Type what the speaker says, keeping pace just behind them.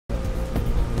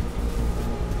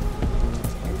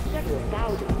to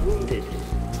 1,000 wounded.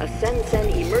 A Sen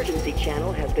emergency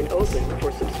channel has been opened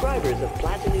for subscribers of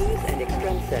Plata News and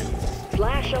Extreme Sen.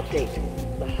 Flash update.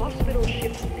 The hospital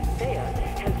ship Thea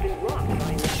has been rocked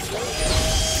by an explosion.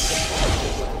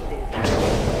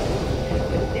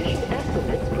 The initial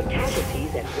estimates put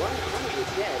casualties at 100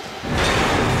 dead.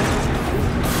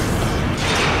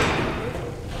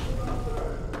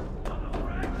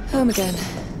 Home again.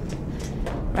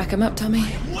 Rack 'em up, Tommy.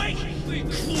 Wait!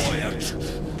 Quiet!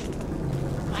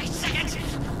 My second!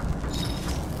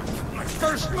 My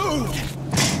first move!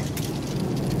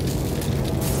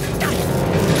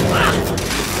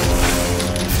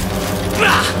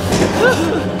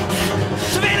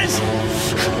 Savannah's!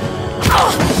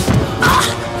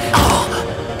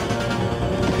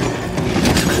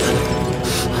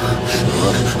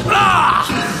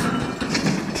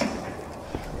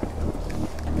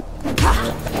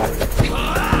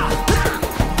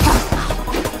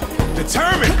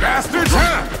 Determined bastards,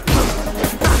 huh?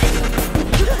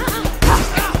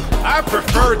 I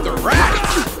preferred the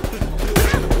rats.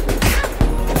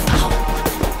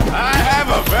 I have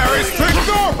a very strict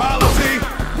door policy.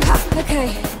 Okay,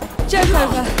 joke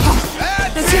over.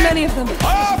 There's too many of them.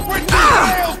 Off with your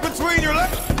tails between your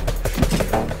legs.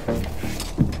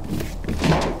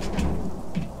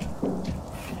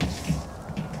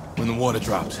 When the water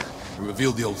dropped, it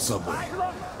revealed the old subway.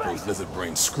 Those lizard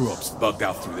brain screw-ups bugged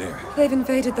out through there. They've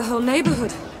invaded the whole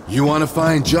neighborhood. You want to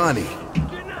find Johnny?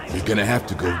 You're gonna have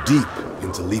to go deep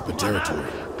into Lipa territory.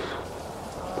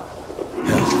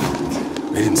 Hell,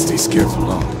 they didn't stay scared for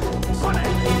long.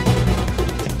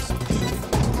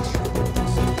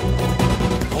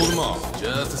 Hold them off,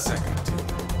 just a second.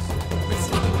 It's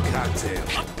a little cocktail.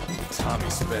 Tommy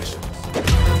special.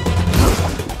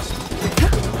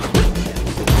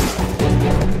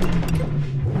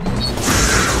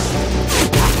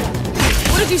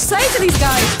 What did you say to these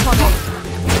guys, Tommy?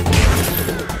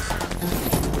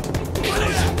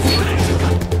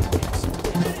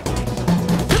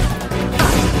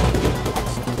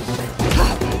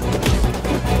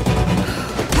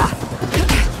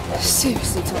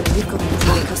 Seriously, Tommy, we've got to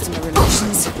employ customer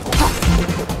relations.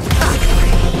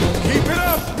 Keep it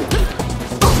up!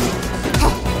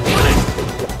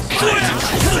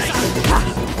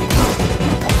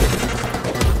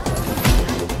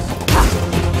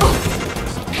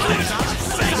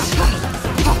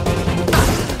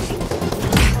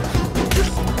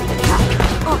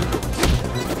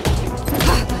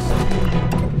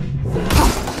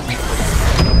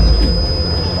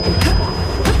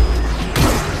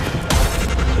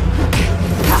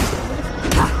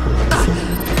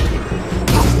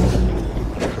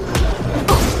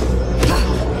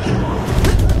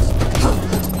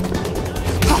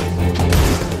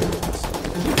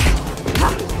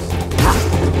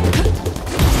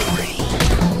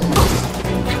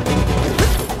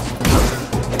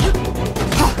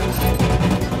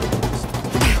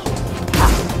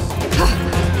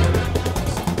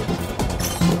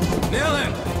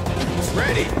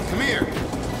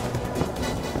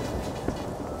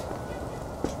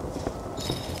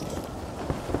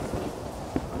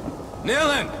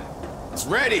 Nilin! It's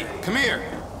ready. Come here.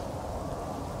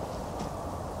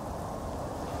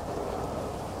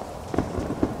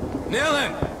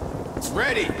 Nilin! It's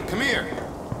ready. Come here.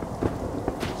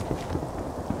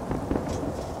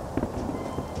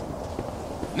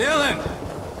 Nilin!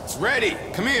 It's ready.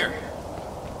 Come here.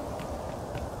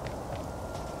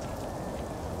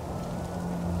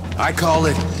 I call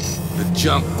it the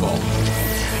junk vault.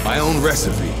 My own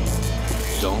recipe.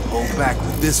 Don't hold back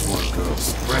with this one, girl.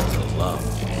 Spread the love.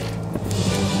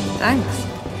 Thanks.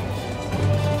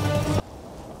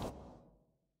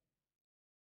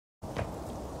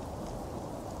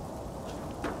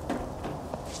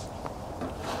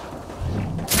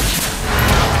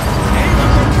 Aim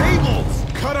at the cables!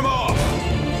 Cut them off!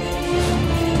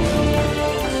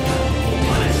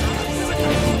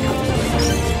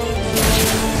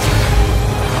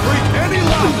 Break any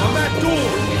lock on that door!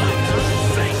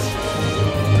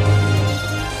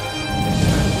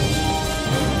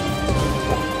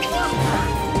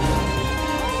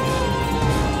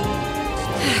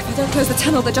 If I don't close the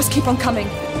tunnel, they just keep on coming.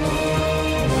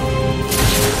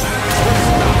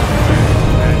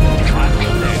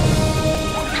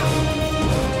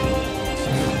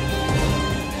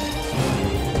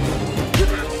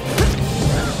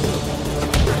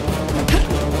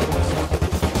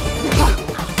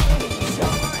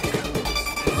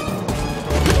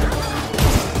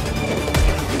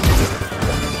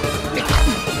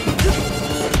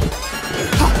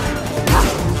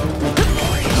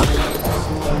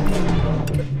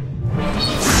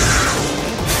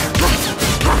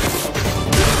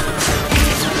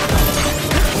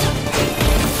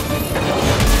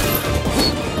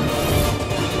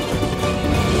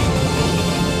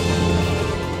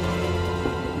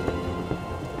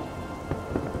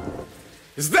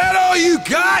 Is that all you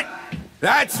got?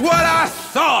 That's what I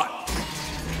thought!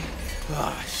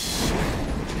 Ah, shit.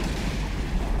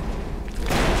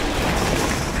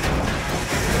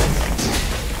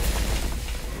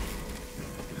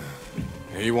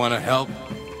 Hey, you wanna help?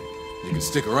 You can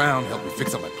stick around, help me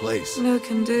fix up my place. No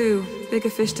can do. Bigger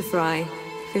fish to fry.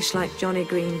 Fish like Johnny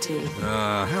Green Tea.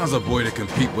 How's a boy to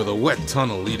compete with a wet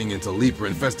tunnel leading into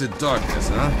leaper-infested darkness,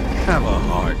 huh? Have a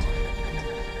heart.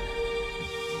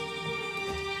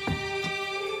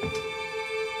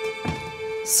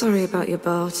 Sorry about your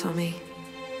bar, Tommy.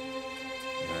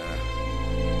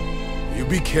 You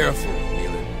be careful,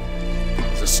 Neelan.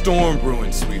 There's a storm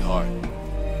brewing, sweetheart.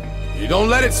 You don't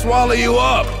let it swallow you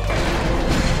up!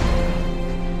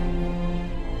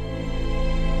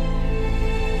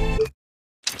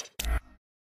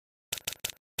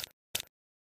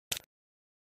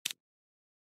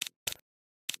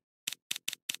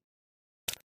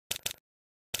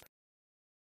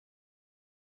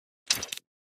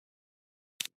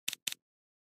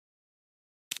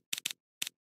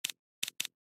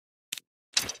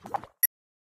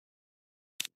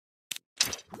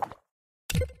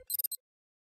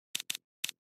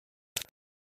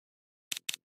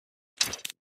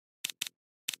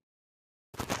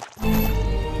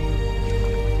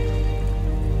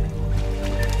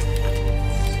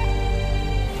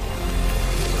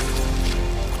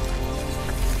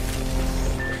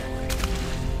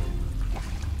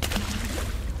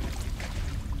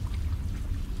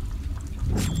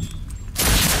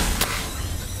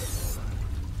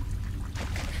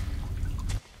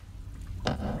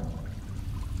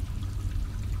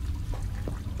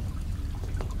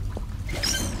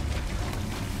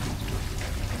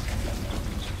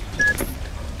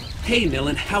 Hey,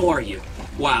 Millen, how are you?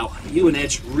 Wow, you and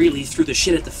Edge really threw the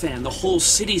shit at the fan. The whole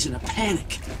city's in a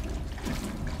panic.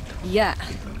 Yeah.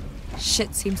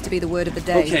 Shit seems to be the word of the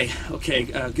day. Okay,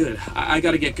 good. I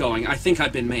gotta get going. I think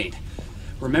I've been made.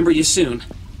 Remember you soon.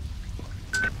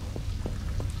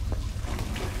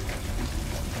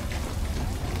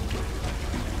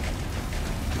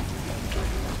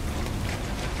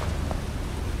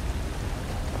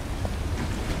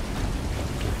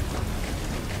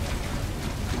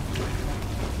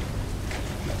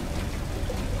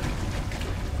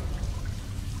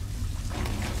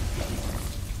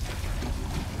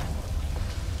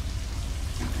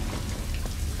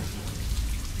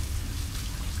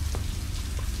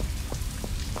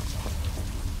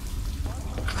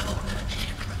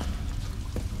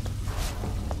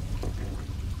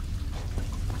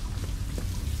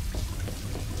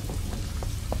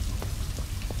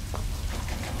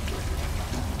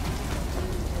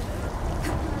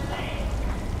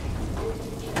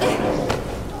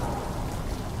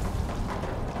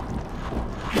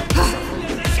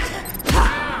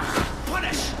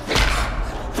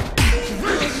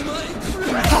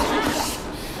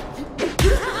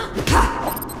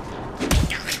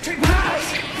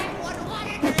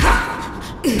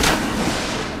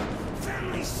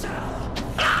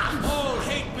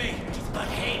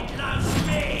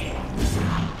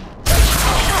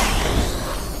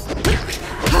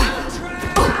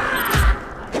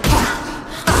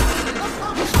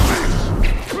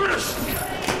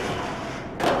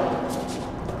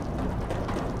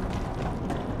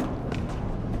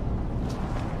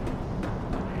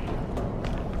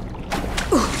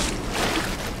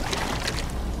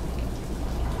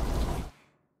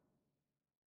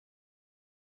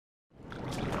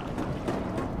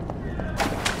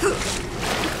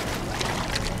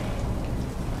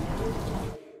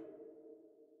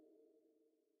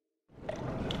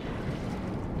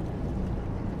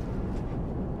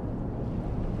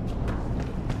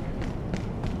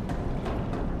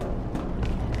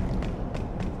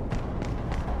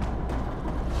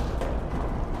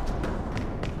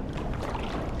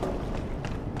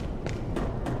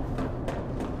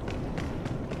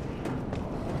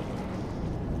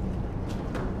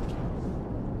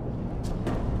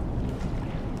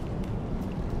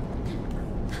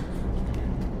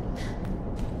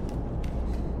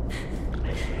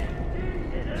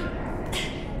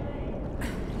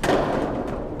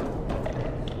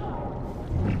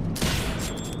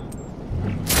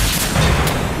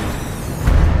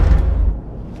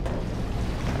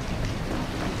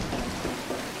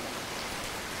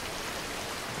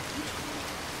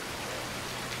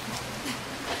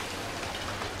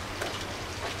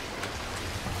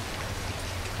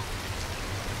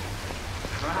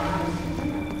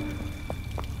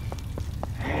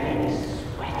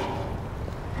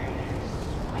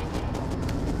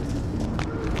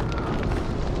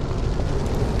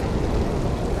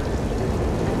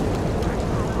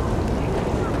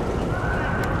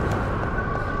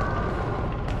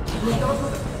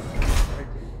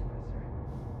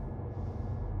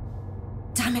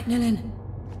 Damn it, Nilin.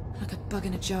 Like a bug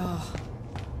in a jar.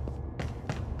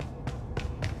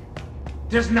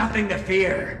 There's nothing to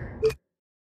fear.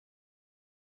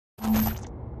 Only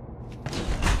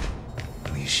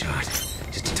a shot.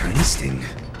 Just a tiny sting.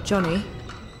 Johnny?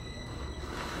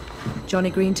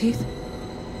 Johnny Greentooth?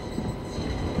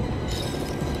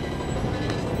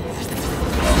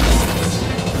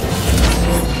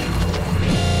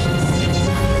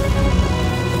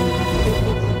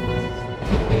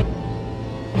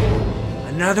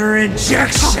 Another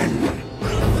injection!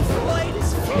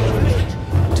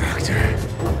 Doctor,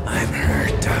 I'm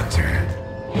hurt, Doctor.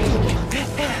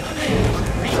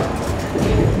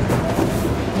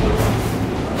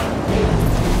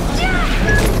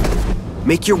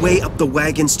 Make your way up the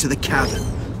wagons to the cabin.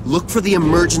 Look for the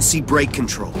emergency brake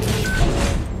control.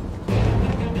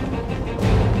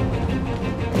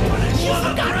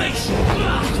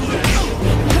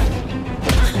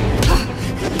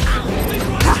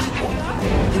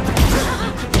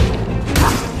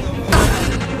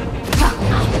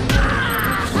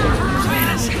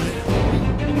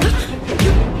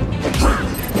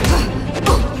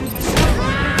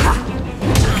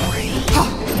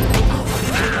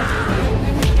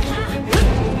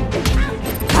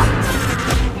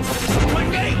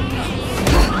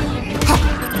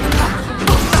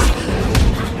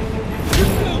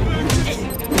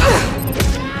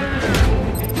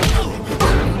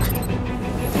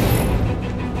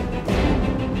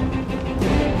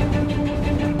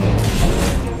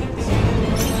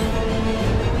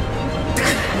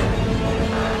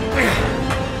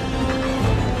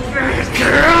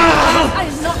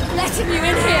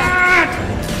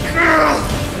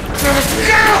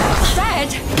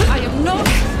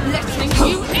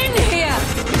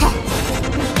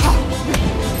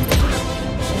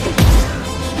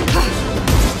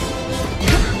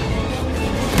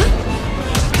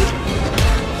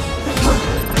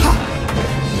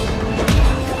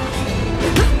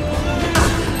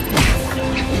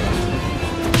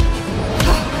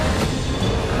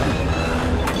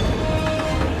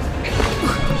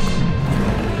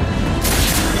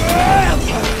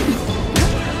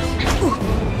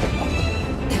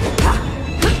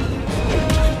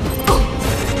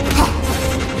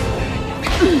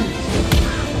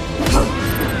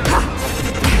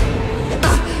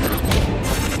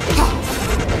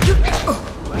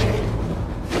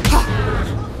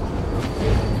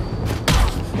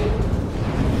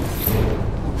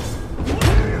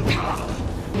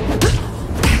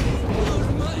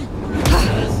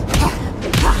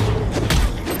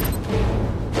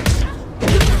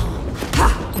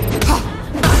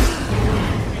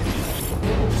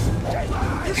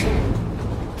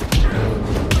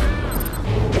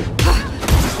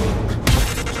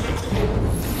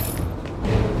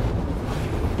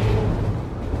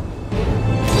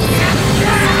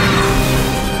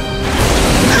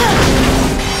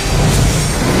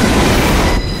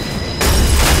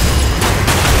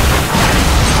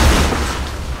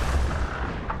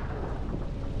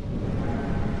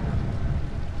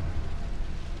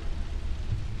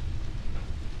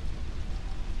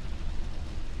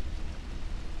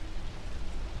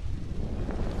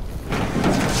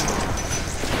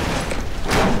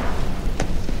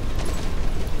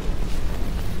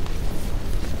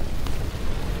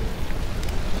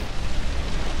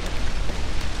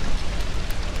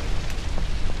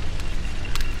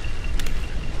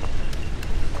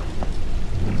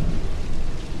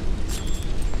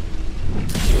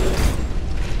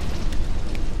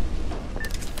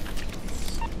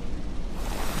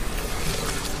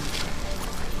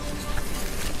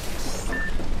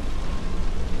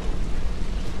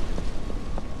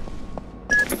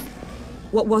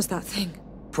 What was that thing?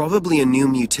 Probably a new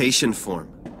mutation form.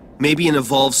 Maybe an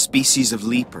evolved species of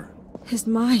leaper. His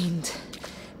mind.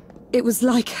 It was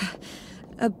like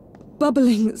a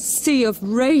bubbling sea of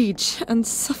rage and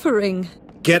suffering.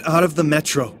 Get out of the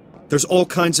metro. There's all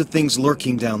kinds of things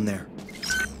lurking down there.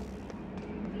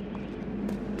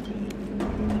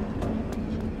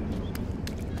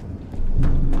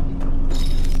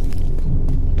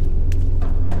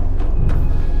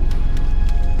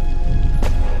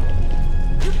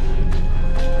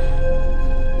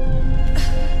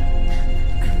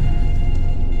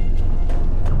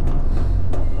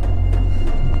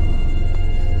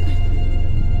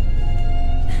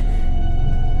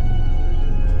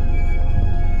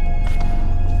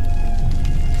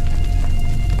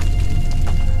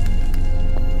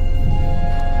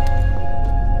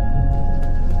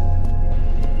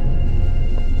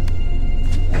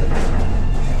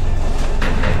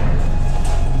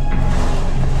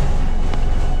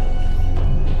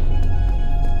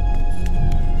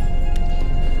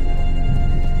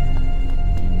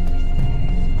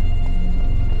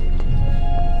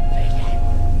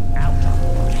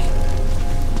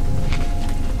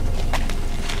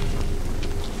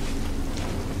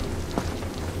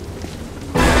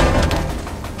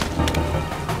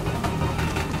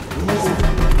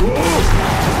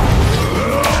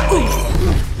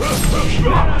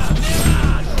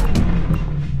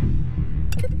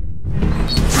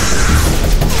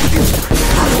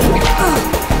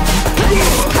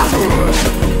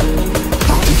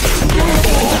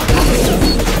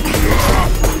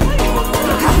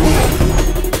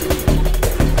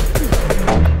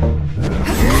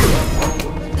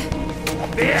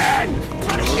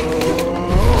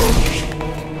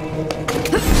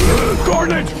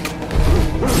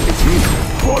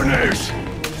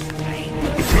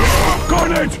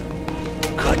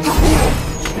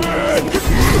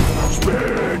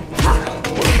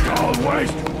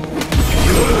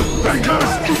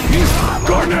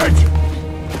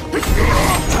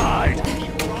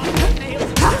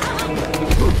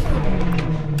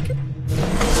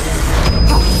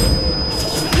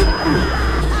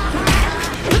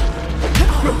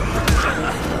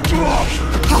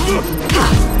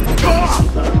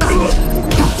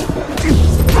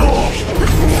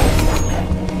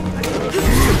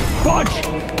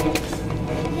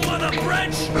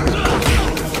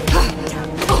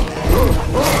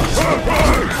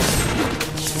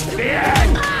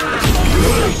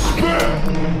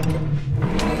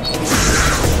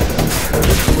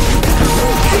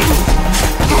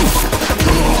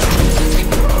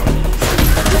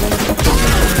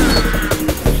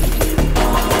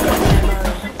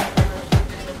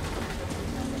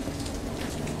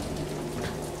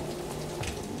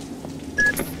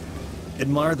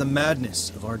 Admire the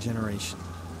madness of our generation.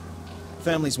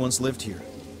 Families once lived here.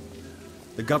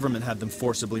 The government had them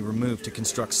forcibly removed to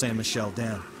construct Saint-Michel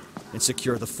Dam and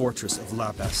secure the fortress of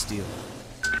La Bastille.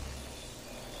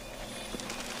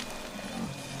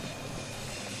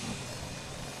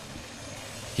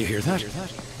 You hear that?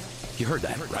 You heard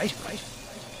that, right?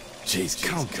 Jeez,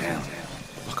 calm down.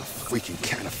 Like a freaking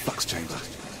cat in a flux chamber.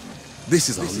 This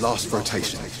is our last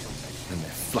rotation, and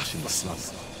they're flushing the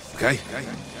slums. Okay?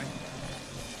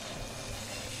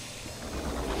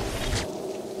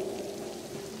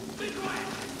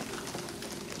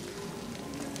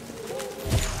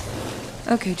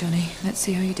 Okay, Johnny, let's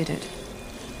see how you did it.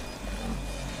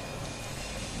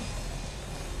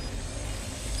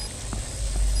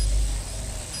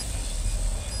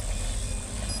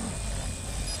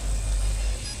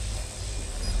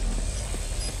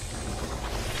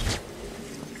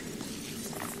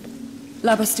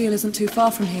 La Bastille isn't too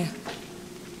far from here.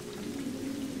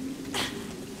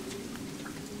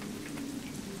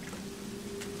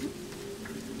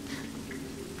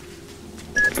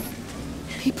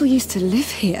 People used to live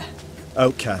here.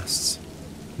 Outcasts.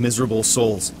 Miserable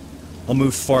souls. All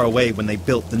moved far away when they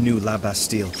built the new La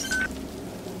Bastille.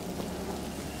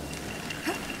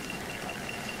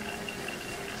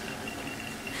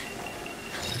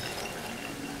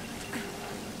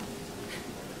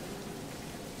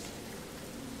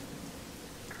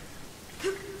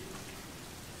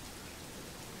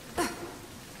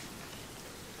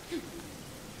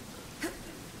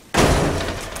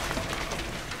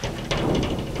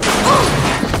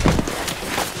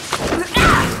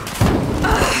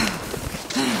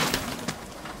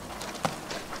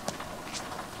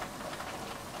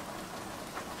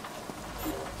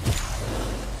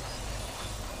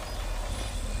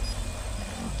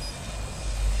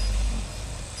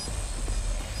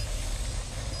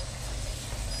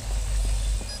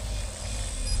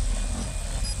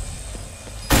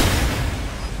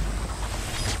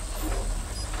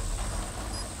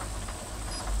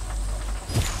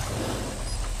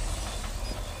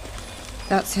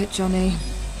 That's it, Johnny.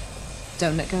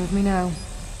 Don't let go of me now.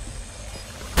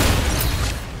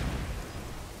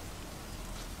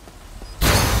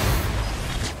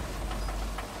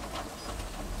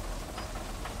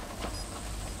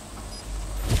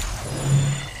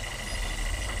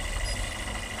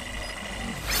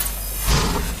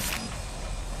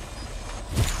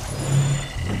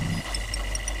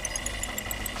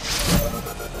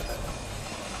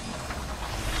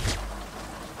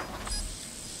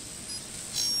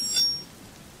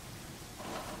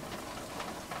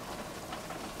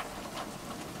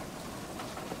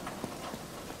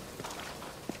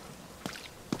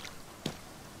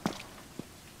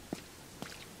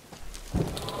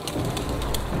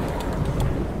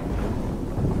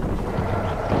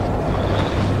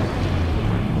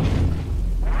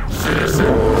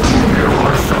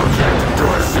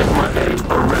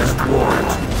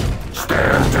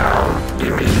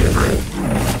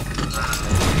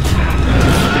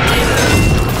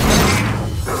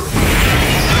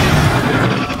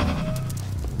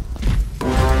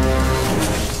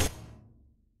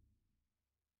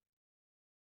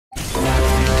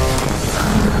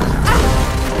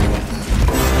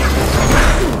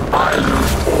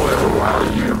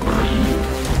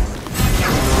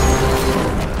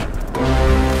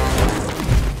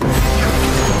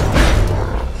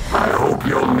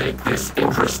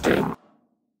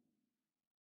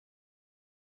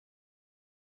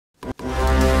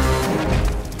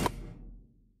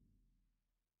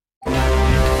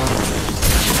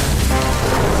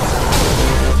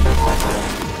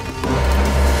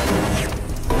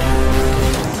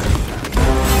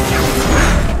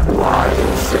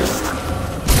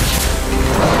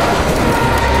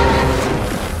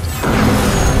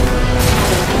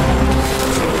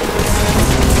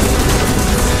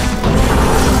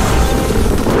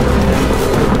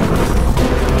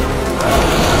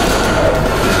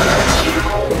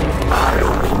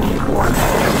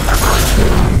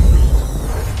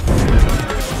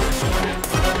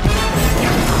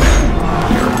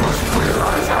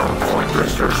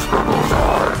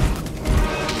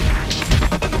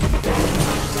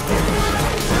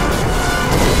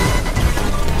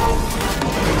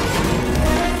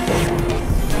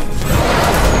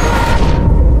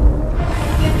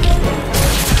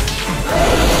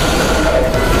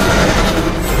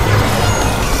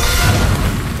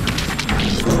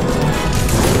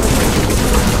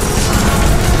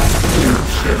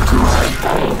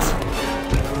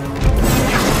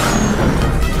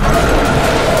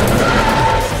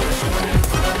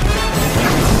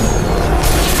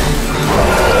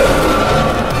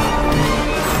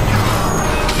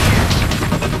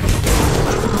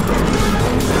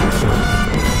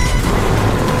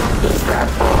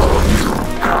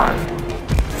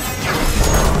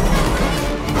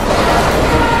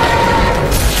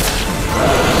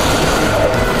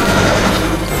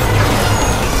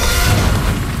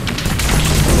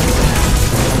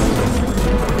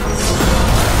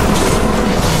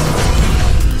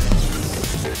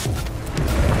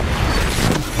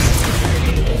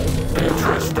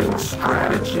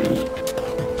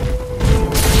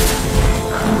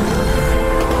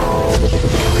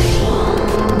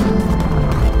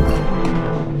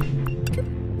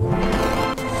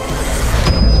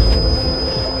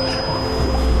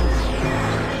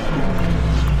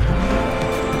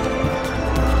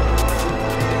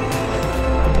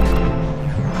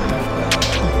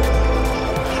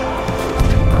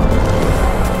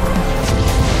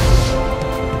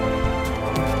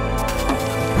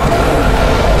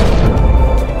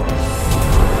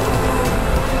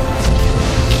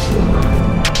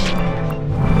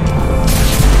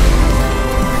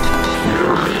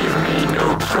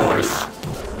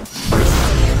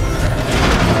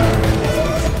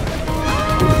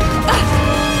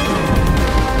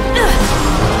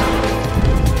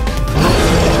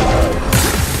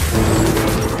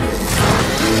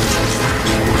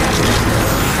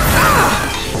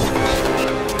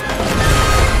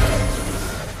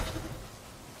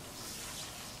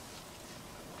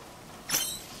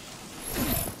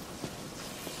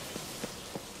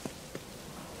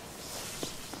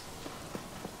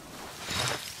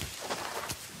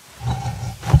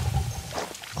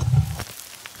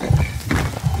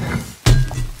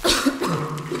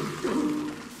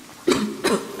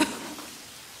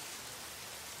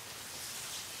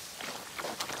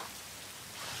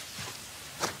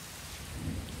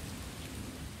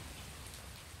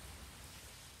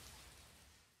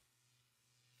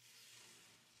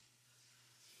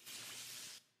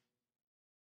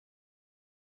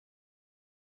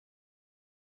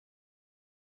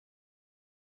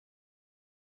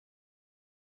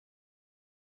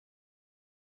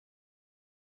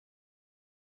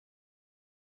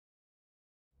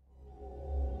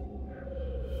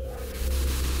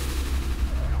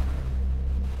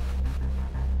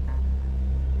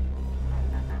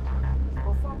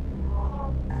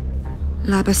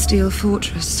 La Bastille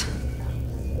Fortress.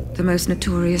 The most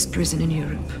notorious prison in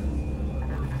Europe.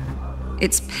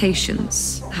 Its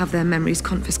patients have their memories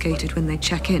confiscated when they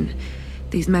check in.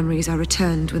 These memories are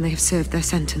returned when they have served their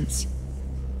sentence.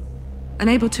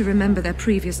 Unable to remember their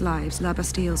previous lives, La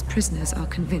Bastille's prisoners are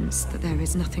convinced that there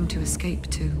is nothing to escape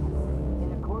to.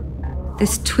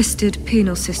 This twisted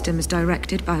penal system is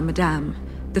directed by Madame,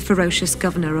 the ferocious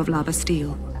governor of La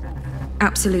Bastille.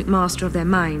 Absolute master of their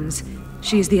minds,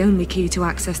 she is the only key to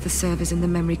access the servers in the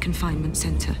memory confinement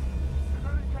center.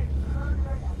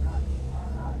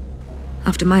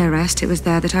 After my arrest, it was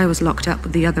there that I was locked up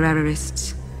with the other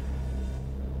errorists.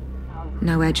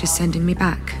 Now Edge is sending me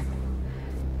back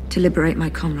to liberate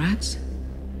my comrades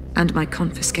and my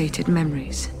confiscated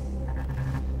memories.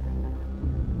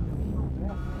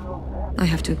 I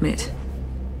have to admit,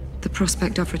 the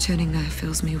prospect of returning there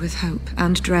fills me with hope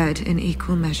and dread in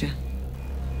equal measure.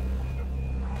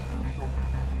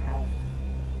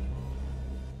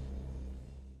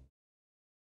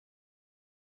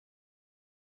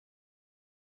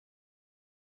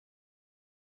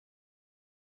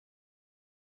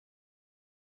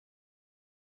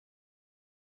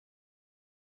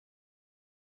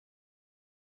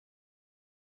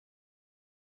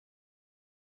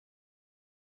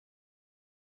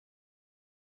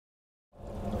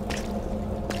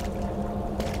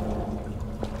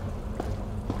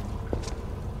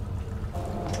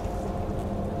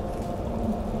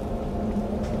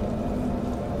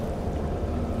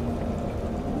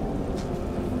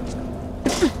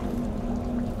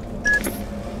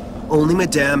 Only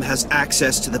Madame has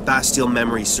access to the Bastille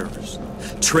memory servers.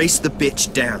 Trace the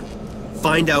bitch down.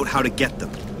 Find out how to get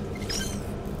them.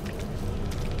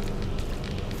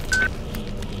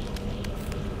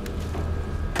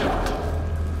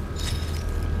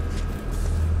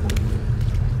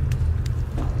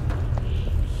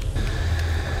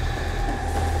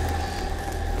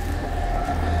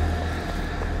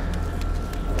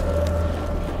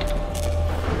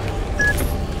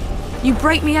 You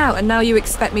break me out and now you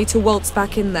expect me to waltz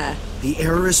back in there. The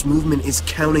Errorist movement is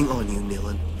counting on you,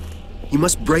 Nilan. You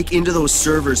must break into those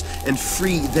servers and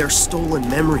free their stolen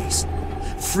memories.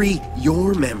 Free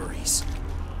your memories.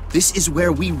 This is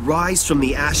where we rise from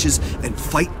the ashes and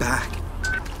fight back.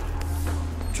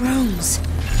 Drones.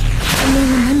 And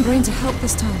they're remembering to help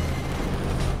this time.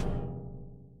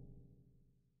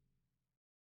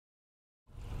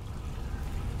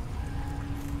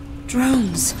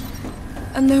 Drones.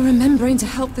 And they're remembering to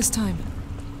help this time.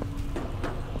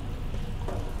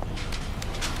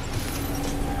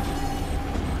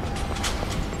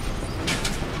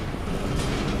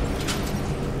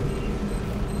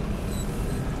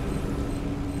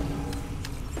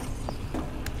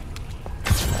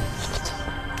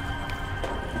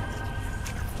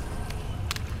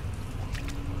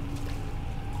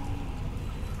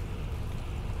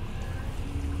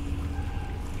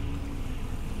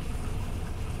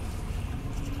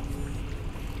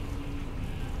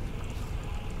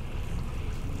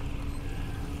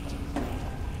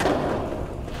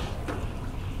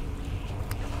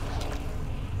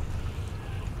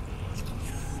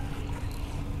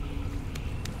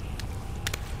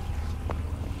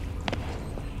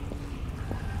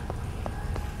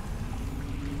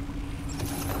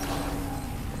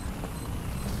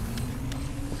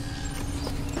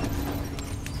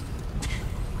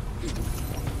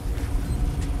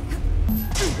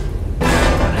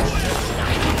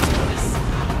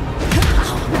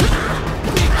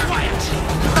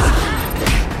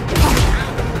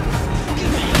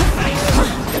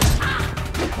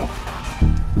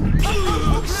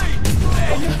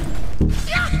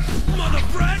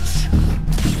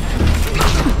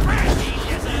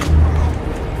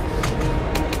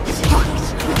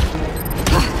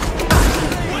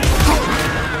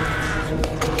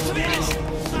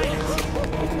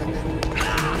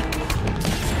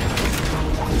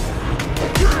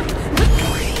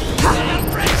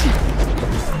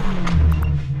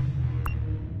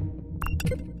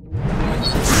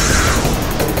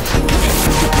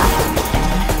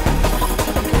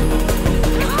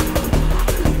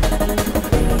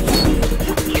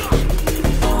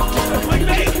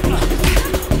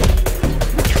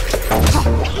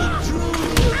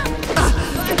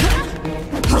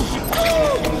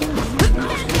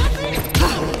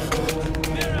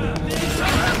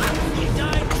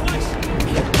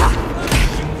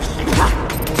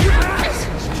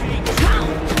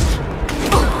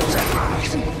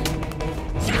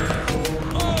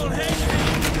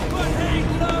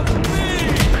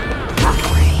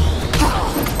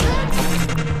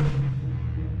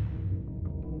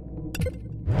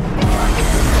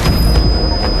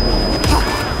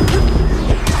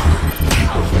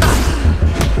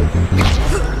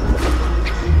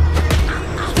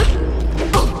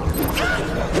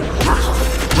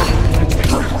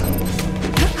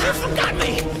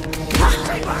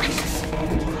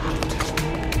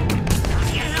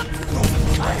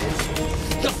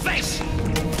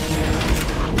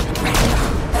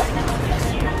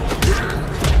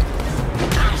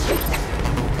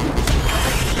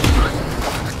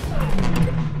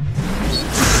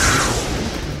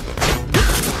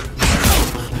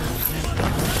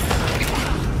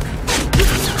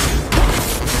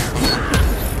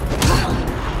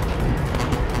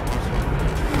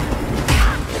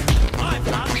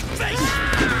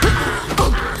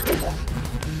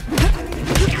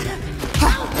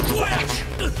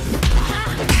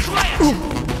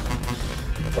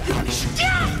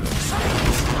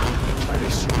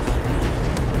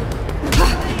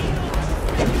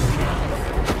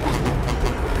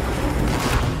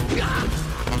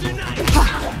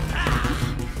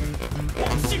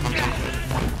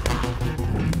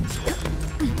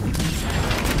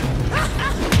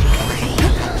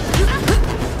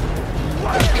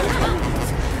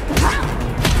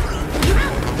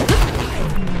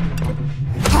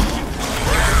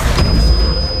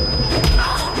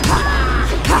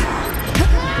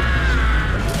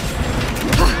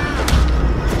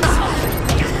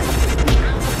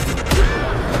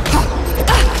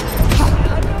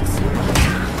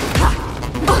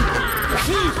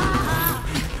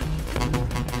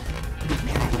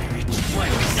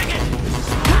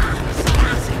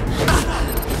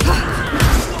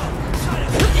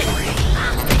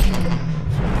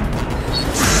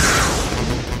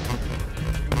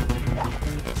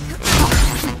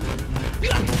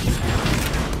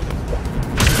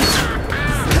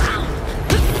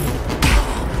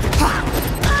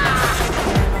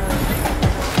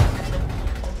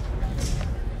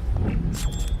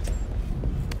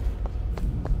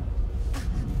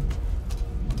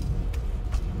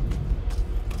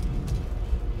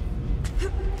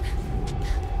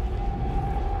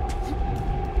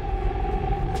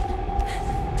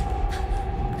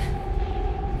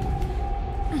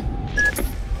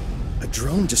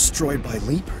 Drone destroyed by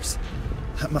Leapers.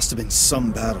 That must have been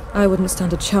some battle. I wouldn't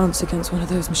stand a chance against one of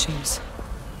those machines.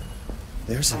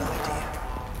 There's an idea.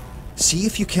 See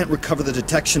if you can't recover the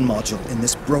detection module in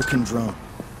this broken drone.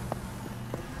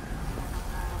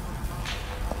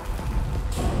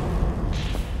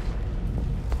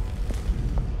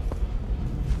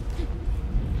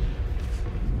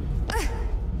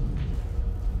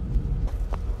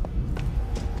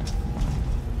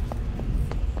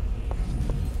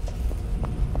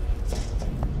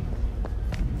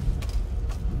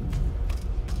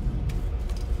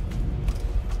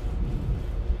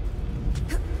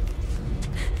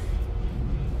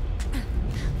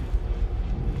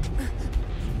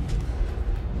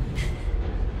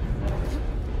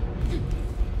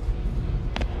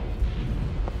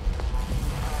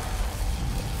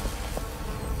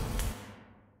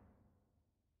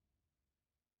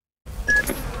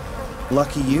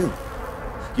 Lucky you.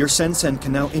 Your Sensen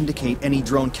can now indicate any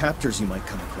drone captors you might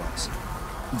come across.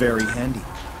 Very handy.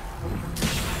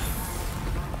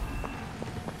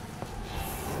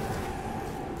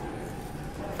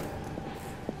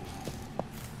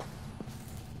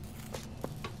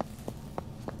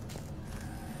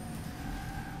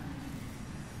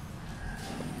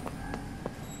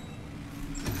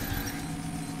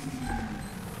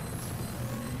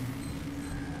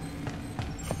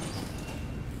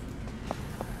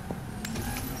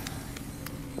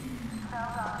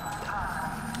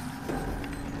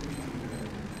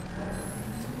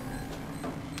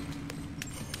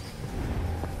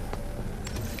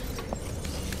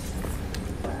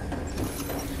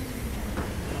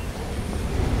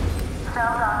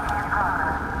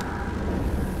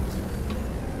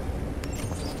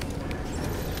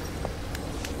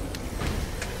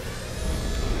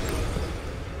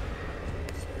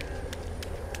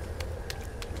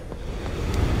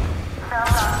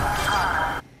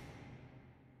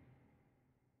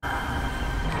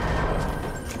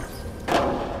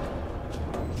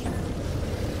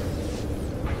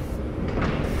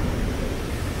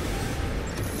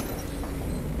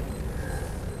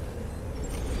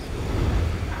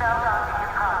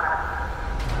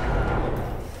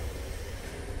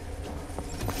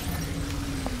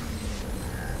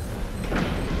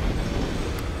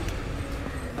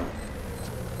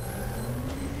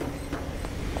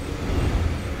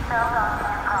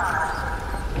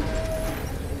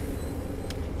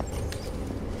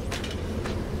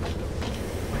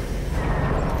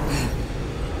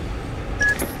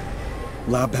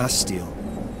 La Bastille.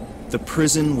 The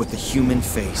prison with the human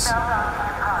face.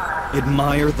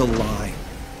 Admire the lie.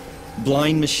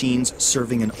 Blind machines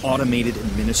serving an automated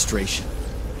administration.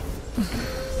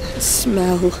 That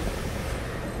smell.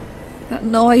 That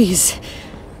noise.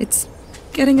 It's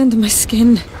getting under my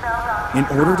skin. In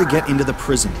order to get into the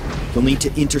prison, you'll need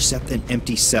to intercept an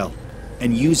empty cell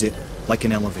and use it like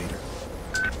an elevator.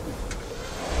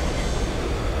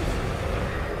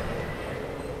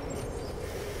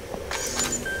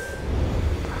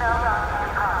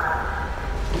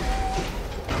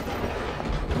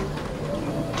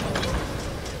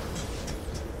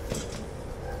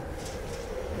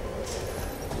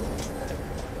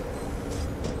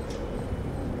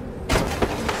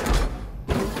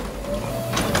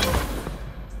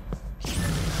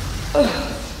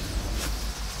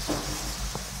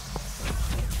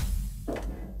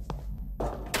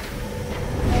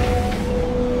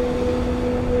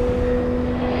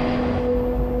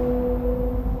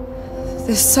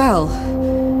 This cell,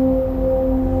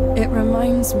 it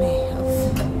reminds me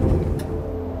of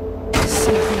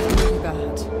something really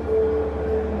bad.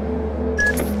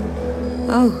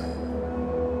 Oh.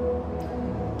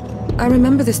 I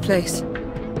remember this place.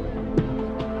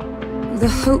 The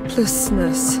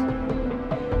hopelessness.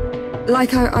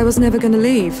 Like I was never gonna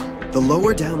leave. The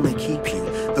lower down they keep you,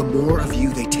 the more of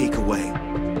you they take away.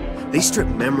 They strip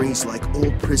memories like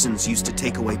old prisons used to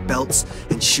take away belts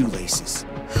and shoelaces.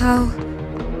 How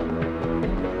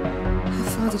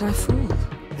far did I fall?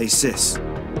 Hey sis,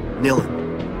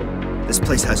 Nilin, this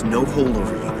place has no hold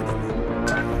over you anymore.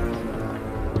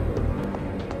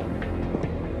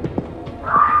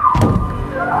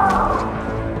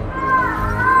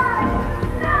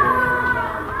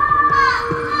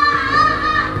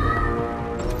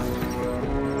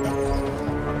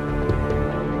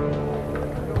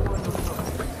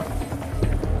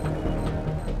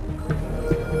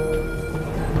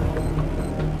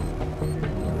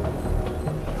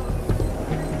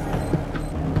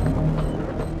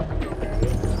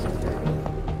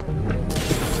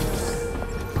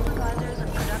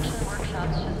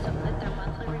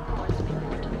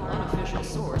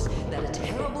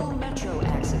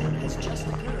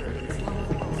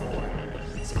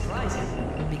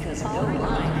 because no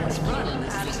line has run in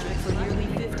this district for nearly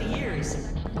 50 years.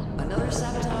 Another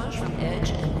sabotage from Edge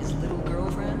and his little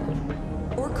girlfriend?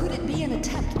 Or could it be an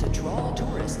attempt to draw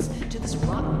tourists to this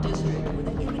rotten district with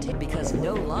an invitation? Because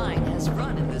no line has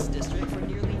run in this district for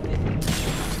nearly 50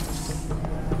 years.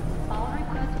 All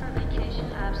requests for vacation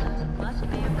absence must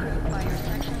be approved by your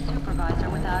section supervisor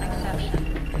without exception.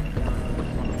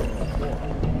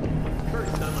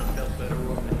 First time I felt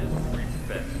better up in this brief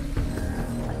fest.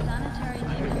 A sanitary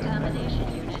decontamination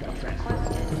unit is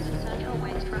requested in the central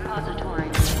waste repository.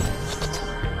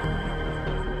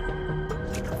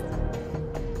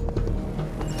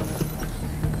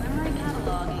 Memory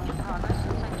cataloging in progress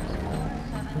in sectors 4,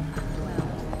 7, and 12.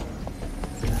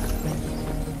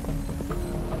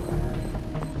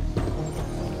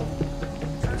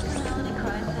 Personality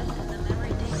crisis in the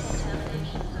memory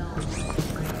decontamination zone.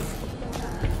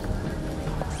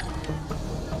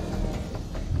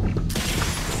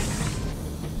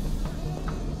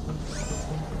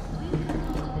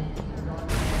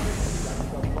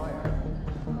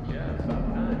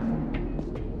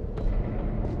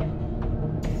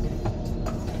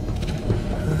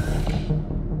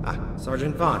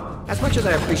 Sergeant Vaughn, as much as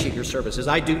I appreciate your services,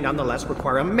 I do nonetheless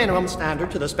require a minimum standard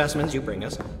to the specimens you bring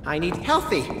us. I need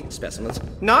healthy specimens,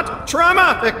 not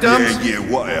trauma victims! Yeah,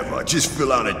 whatever. Just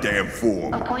fill out a damn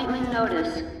form. Appointment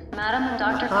notice. Madam and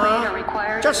Dr. Quaid are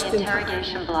required in the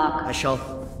interrogation block. I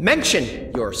shall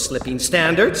mention your slipping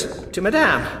standards to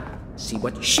Madame. See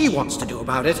what she wants to do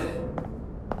about it.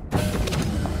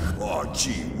 Oh,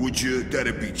 gee, would you?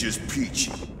 That'd be just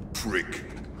peachy, prick.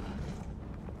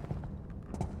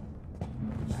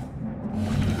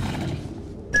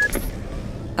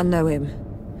 I know him.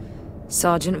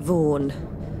 Sergeant Vaughn.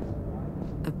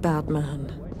 A bad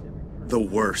man. The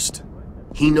worst.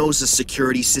 He knows the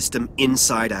security system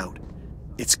inside out.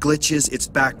 Its glitches, its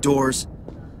backdoors.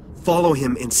 Follow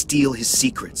him and steal his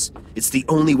secrets. It's the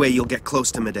only way you'll get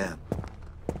close to Madame.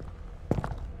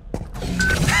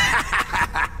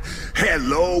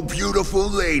 Hello, beautiful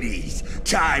ladies.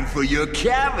 Time for your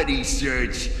cavity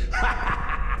search.